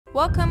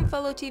Welcome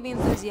fellow TV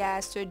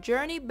enthusiasts to a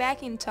journey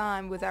back in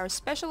time with our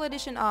special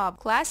edition of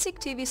Classic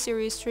TV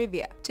Series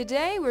Trivia.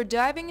 Today we're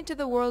diving into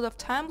the world of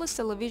timeless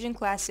television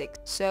classics,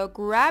 so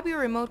grab your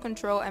remote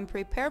control and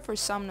prepare for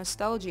some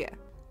nostalgia.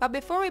 But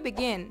before we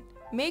begin,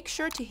 make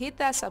sure to hit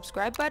that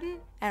subscribe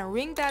button and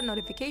ring that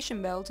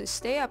notification bell to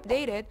stay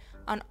updated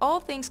on all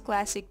things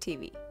classic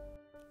TV.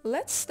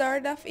 Let's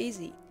start off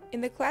easy.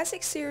 In the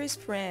classic series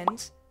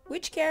Friends,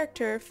 which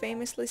character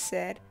famously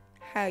said,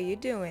 "How you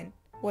doing?"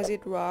 Was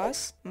it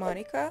Ross,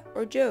 Monica,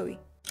 or Joey?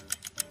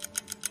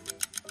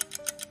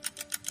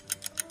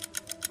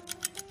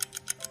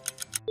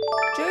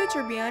 Joey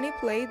Tribbiani,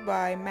 played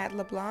by Matt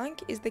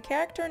LeBlanc, is the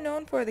character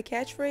known for the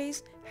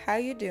catchphrase, "How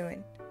you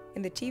doing?"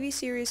 in the TV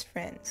series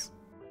Friends.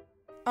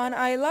 On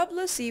I Love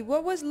Lucy,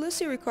 what was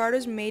Lucy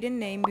Ricardo's maiden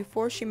name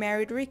before she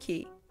married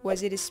Ricky?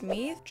 Was it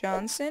Smith,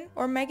 Johnson,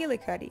 or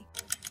McGillicuddy?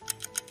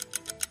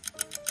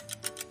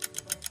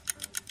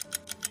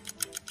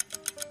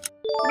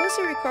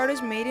 Lucy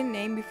Ricardo's maiden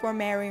name before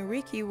marrying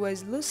Ricky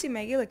was Lucy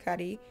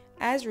McGillicuddy,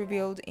 as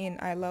revealed in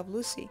I Love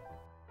Lucy.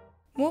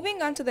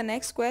 Moving on to the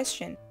next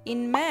question.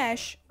 In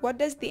MASH, what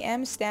does the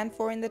M stand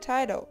for in the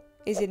title?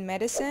 Is it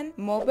medicine,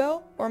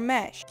 mobile, or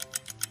MASH?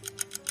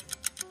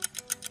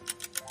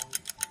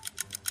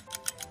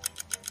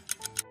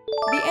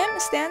 The M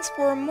stands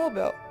for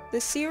mobile.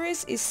 The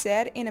series is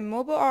set in a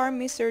mobile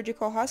army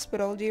surgical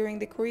hospital during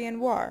the Korean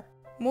War.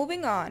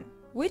 Moving on.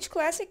 Which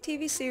classic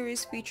TV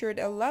series featured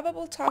a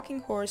lovable talking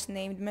horse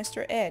named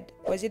Mr. Ed?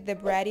 Was it The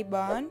Brady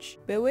Bunch,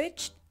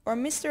 Bewitched, or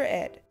Mr.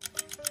 Ed?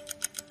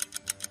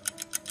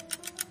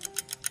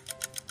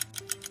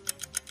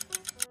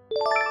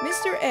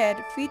 Mr.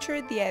 Ed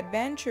featured the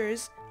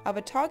adventures of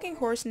a talking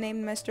horse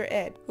named Mr.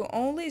 Ed, who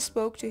only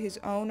spoke to his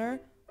owner,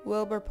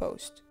 Wilbur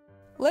Post.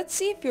 Let's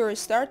see if you're a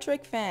Star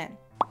Trek fan.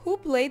 Who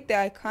played the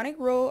iconic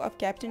role of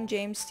Captain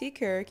James T.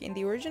 Kirk in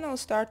the original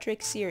Star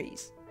Trek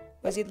series?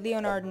 Was it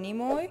Leonard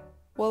Nimoy,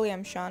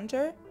 William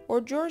Shatner, or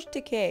George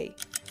Takei?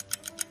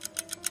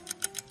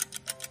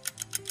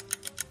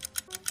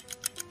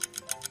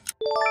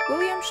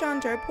 William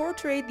Shatner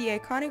portrayed the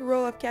iconic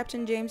role of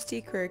Captain James T.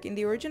 Kirk in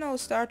the original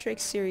Star Trek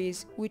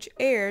series, which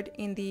aired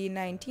in the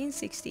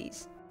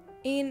 1960s.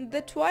 In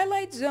The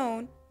Twilight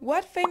Zone,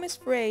 what famous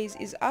phrase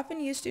is often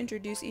used to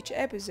introduce each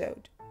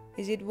episode?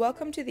 Is it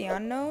 "Welcome to the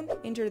unknown,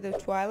 enter the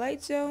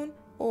Twilight Zone,"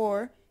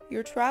 or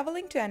 "You're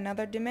traveling to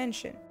another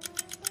dimension"?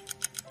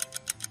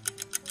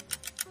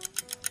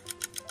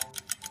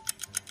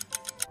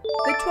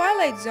 The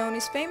Twilight Zone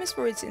is famous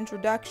for its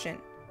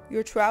introduction.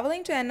 You're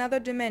traveling to another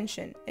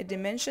dimension, a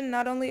dimension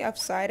not only of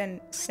sight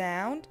and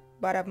sound,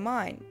 but of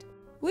mind.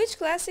 Which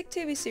classic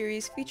TV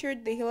series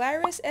featured the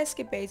hilarious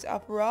escapades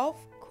of Ralph,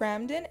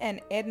 Kramden,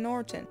 and Ed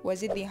Norton?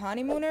 Was it The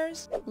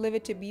Honeymooners, Leave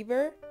It to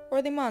Beaver,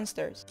 or The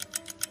Monsters?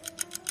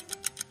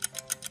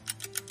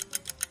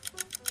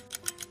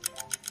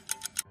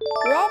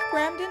 Ralph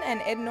Kramden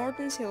and Ed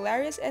Norton's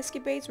hilarious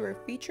escapades were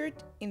featured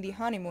in The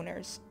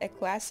Honeymooners, a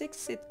classic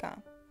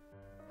sitcom.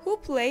 Who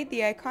played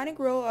the iconic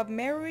role of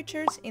Mary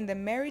Richards in The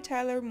Mary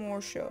Tyler Moore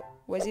Show?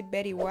 Was it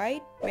Betty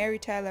White, Mary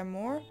Tyler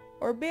Moore,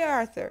 or Bea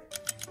Arthur?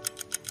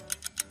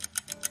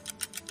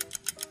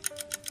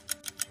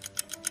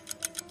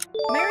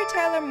 Mary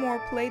Tyler Moore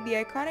played the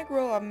iconic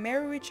role of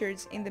Mary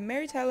Richards in The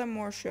Mary Tyler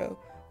Moore Show,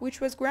 which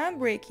was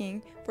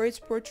groundbreaking for its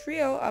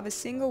portrayal of a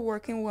single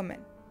working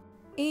woman.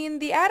 In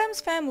The Addams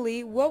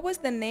Family, what was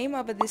the name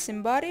of a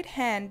disembodied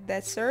hand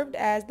that served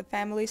as the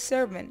family's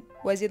servant?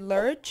 Was it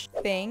Lurch,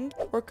 Thing,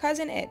 or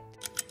Cousin Ed?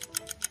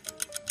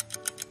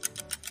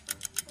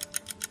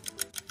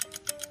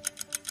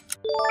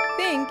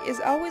 Thing is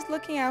always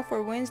looking out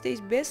for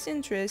Wednesday's best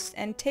interests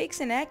and takes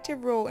an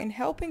active role in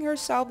helping her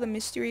solve the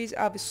mysteries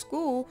of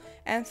school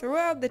and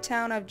throughout the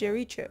town of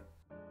Jericho.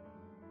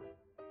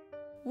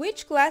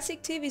 Which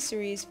classic TV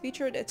series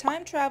featured a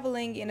time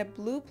traveling in a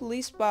blue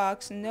police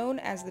box known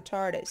as the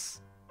TARDIS?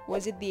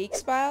 Was it The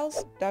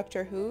X-Files,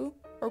 Doctor Who,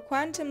 or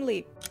Quantum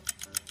Leap?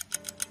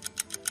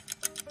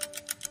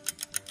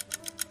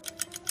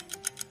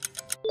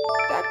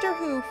 Doctor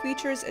Who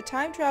features a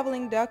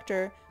time-traveling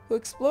doctor who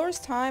explores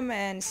time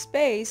and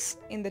space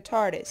in the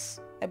TARDIS,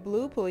 a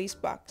blue police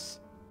box.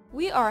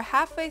 We are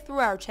halfway through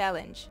our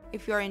challenge.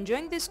 If you are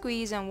enjoying this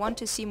quiz and want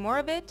to see more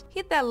of it,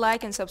 hit that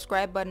like and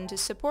subscribe button to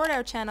support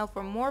our channel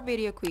for more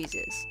video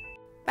quizzes.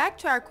 Back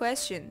to our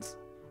questions.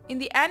 In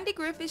the Andy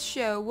Griffith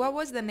Show, what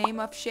was the name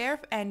of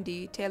Sheriff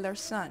Andy, Taylor's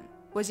son?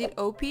 Was it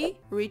Opie,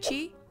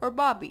 Richie, or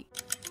Bobby?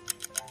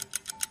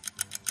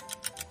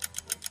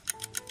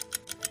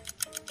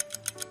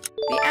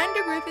 The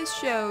Andy Griffith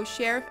Show,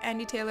 Sheriff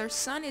Andy Taylor's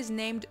son is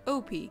named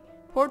Opie,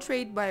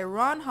 portrayed by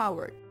Ron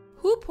Howard.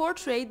 Who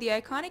portrayed the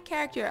iconic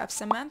character of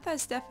Samantha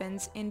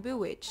Stephens in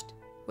Bewitched?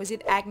 Was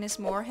it Agnes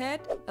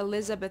Moorehead,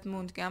 Elizabeth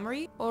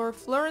Montgomery, or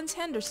Florence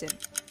Henderson?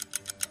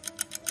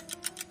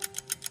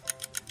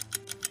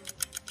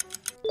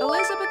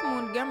 Elizabeth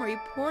Montgomery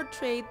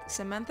portrayed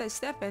Samantha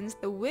Stephens,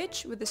 the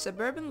witch with a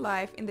suburban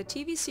life in the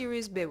TV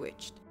series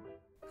Bewitched.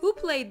 Who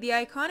played the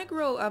iconic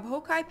role of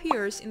Hawkeye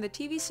Pierce in the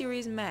TV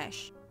series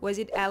MASH? Was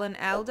it Alan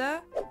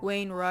Alda,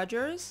 Wayne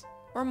Rogers,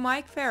 or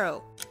Mike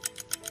Farrell?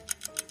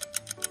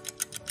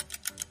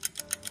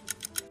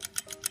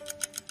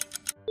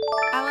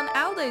 Alan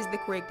Alda is the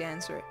correct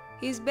answer.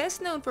 He is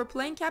best known for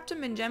playing Captain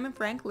Benjamin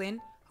Franklin,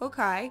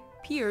 Hawkeye,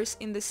 Pierce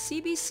in the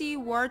CBC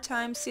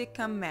wartime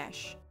sitcom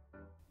MASH.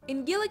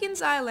 In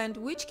Gilligan's Island,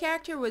 which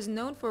character was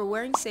known for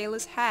wearing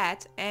sailor's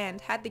hat and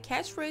had the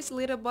catchphrase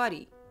 "little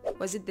buddy"?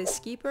 Was it the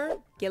skipper,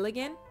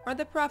 Gilligan, or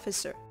the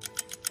professor?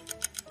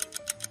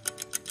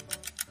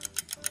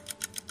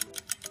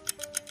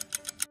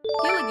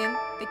 Gilligan,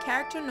 the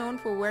character known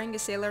for wearing a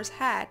sailor's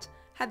hat,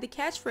 had the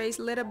catchphrase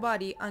 "little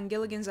buddy" on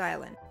Gilligan's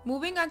Island.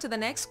 Moving on to the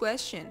next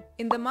question.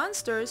 In The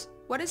Monsters,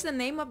 what is the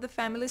name of the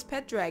family's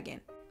pet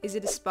dragon? Is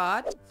it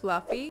Spot,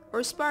 Fluffy,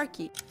 or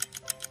Sparky?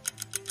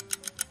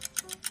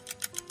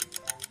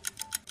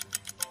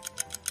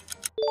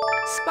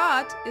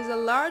 Spot is a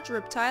large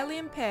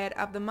reptilian pet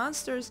of the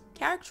monsters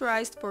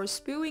characterized for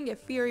spewing a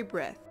fiery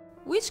breath.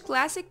 Which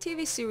classic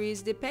TV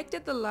series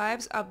depicted the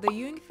lives of the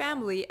Ewing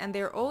family and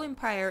their old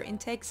empire in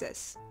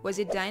Texas? Was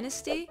it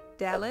Dynasty,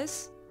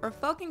 Dallas, or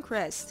Falcon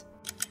Crest?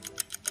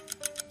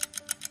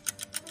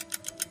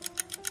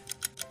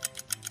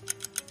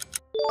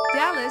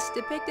 Dallas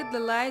depicted the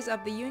lives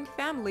of the Ewing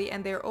family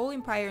and their old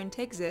empire in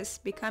Texas,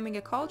 becoming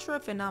a cultural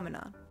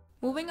phenomenon.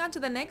 Moving on to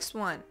the next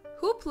one.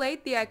 Who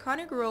played the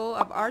iconic role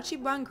of Archie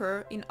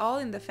Bunker in All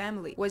in the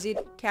Family? Was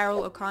it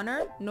Carroll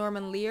O'Connor,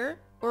 Norman Lear,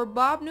 or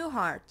Bob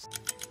Newhart?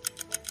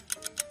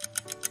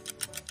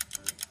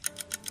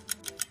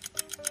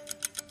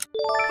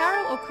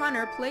 Carroll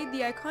O'Connor played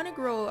the iconic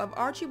role of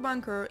Archie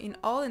Bunker in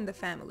All in the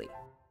Family.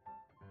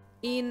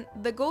 In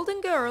The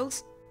Golden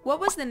Girls, what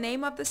was the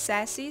name of the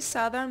sassy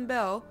Southern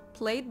belle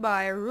played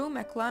by Rue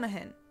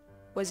McClanahan?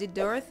 Was it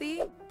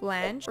Dorothy,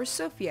 Blanche, or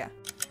Sophia?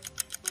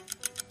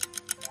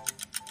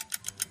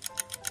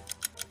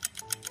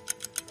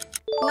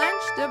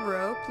 Blanche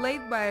Devereaux,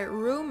 played by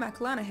Rue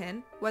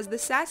McClanahan, was the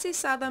sassy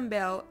Southern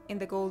belle in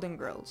The Golden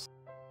Girls.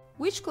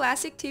 Which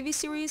classic TV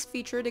series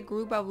featured a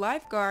group of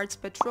lifeguards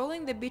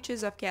patrolling the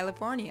beaches of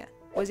California?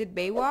 Was it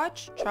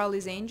Baywatch,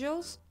 Charlie's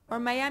Angels, or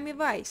Miami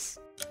Vice?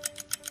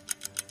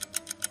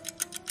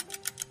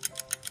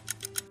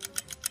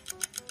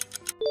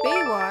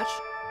 Baywatch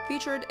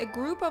featured a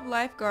group of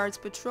lifeguards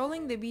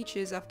patrolling the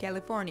beaches of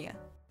California.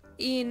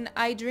 In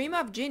I Dream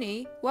of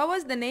Jeannie, what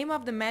was the name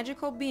of the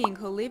magical being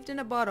who lived in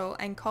a bottle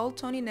and called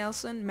Tony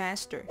Nelson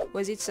master?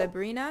 Was it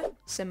Sabrina,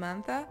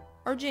 Samantha,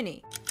 or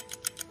Ginny?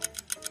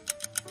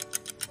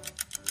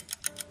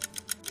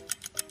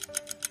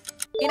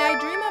 In I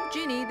Dream of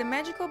Jeannie, the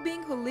magical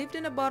being who lived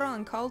in a bottle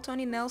and called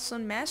Tony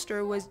Nelson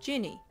master was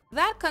Ginny.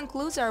 That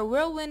concludes our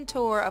whirlwind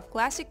tour of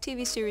classic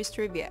TV series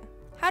trivia.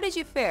 How did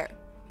you fare?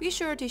 Be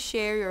sure to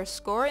share your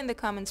score in the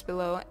comments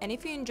below, and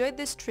if you enjoyed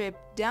this trip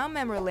down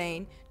memory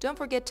lane, don't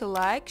forget to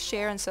like,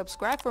 share, and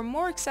subscribe for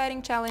more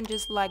exciting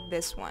challenges like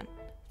this one.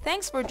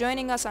 Thanks for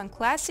joining us on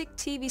Classic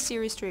TV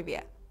Series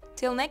Trivia.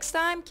 Till next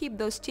time, keep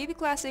those TV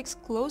classics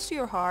close to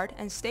your heart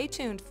and stay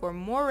tuned for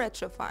more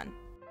retro fun.